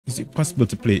Is it possible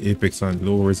to play Apex on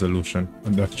low resolution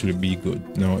and actually be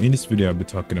good? Now in this video I'll be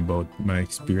talking about my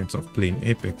experience of playing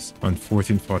Apex on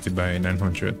 1440 by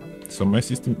 900. So my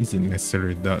system isn't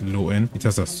necessarily that low end. It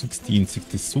has a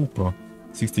 1660 Super,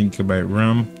 16GB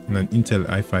RAM and an Intel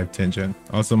i5 10th gen.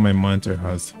 Also my monitor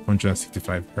has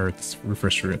 165Hz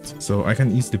refresh rate. So I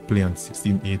can easily play on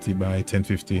 1680 by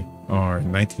 1050 or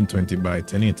 1920 by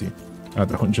 1080 at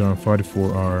 144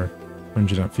 or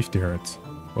 150Hz.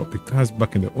 But because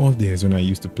back in the old days when I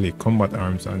used to play Combat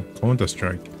Arms and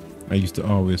Counter-Strike, I used to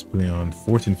always play on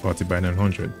 1440 by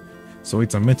 900. So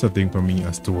it's a mental thing for me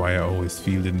as to why I always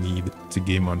feel the need to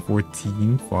game on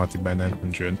 1440 by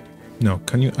 900. Now,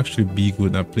 can you actually be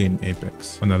good at playing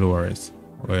Apex on a lower res?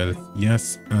 Well,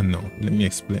 yes and no. Let me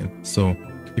explain. So,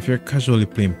 if you're casually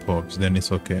playing pubs, then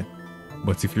it's okay.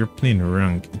 But if you're playing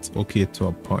rank, it's okay to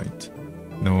a point.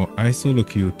 Now, I used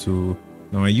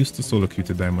to solo queue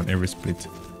to diamond every split.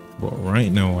 But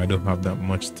right now, I don't have that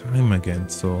much time again,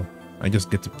 so I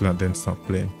just get to plant then stop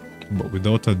playing. But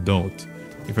without a doubt,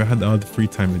 if I had all the free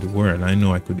time in the world, I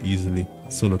know I could easily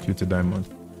solo queue to diamond.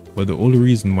 But the only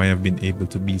reason why I've been able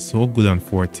to be so good on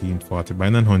 1440 by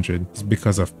 900 is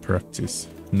because of practice.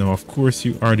 Now of course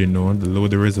you already know the lower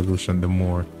the resolution, the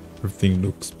more everything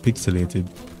looks pixelated.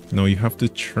 Now you have to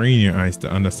train your eyes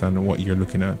to understand what you're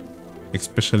looking at,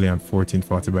 especially on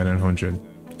 1440 by 900.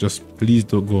 Just please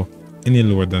don't go any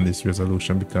lower than this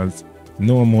resolution because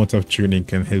no amount of training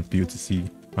can help you to see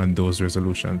on those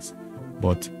resolutions.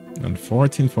 But on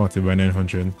 1440 by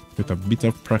 900, with a bit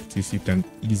of practice, you can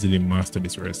easily master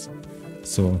this res.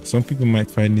 So some people might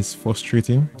find this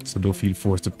frustrating, so don't feel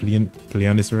forced to play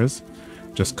on this res.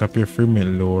 Just copy your frame rate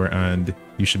lower and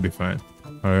you should be fine.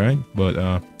 Alright,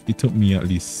 but it took me at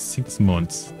least 6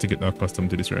 months to get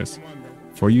accustomed to this res.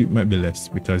 For you it might be less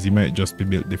because you might just be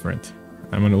built different.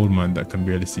 I'm an old man that can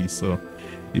barely see, so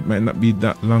it might not be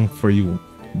that long for you.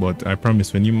 But I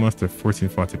promise when you master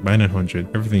 1440 by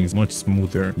 900, everything is much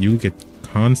smoother. You get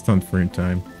constant frame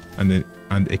time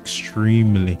and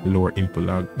extremely lower input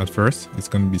lag. At first, it's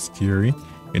going to be scary.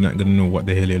 You're not going to know what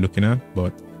the hell you're looking at.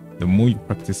 But the more you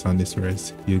practice on this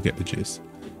res, you'll get the gist.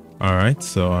 Alright,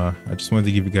 so I just wanted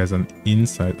to give you guys an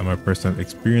insight on my personal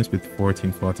experience with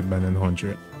 1440 by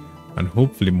 900. And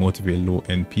hopefully motivate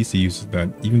low-end PC users that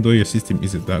even though your system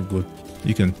isn't that good,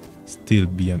 you can still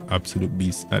be an absolute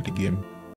beast at the game.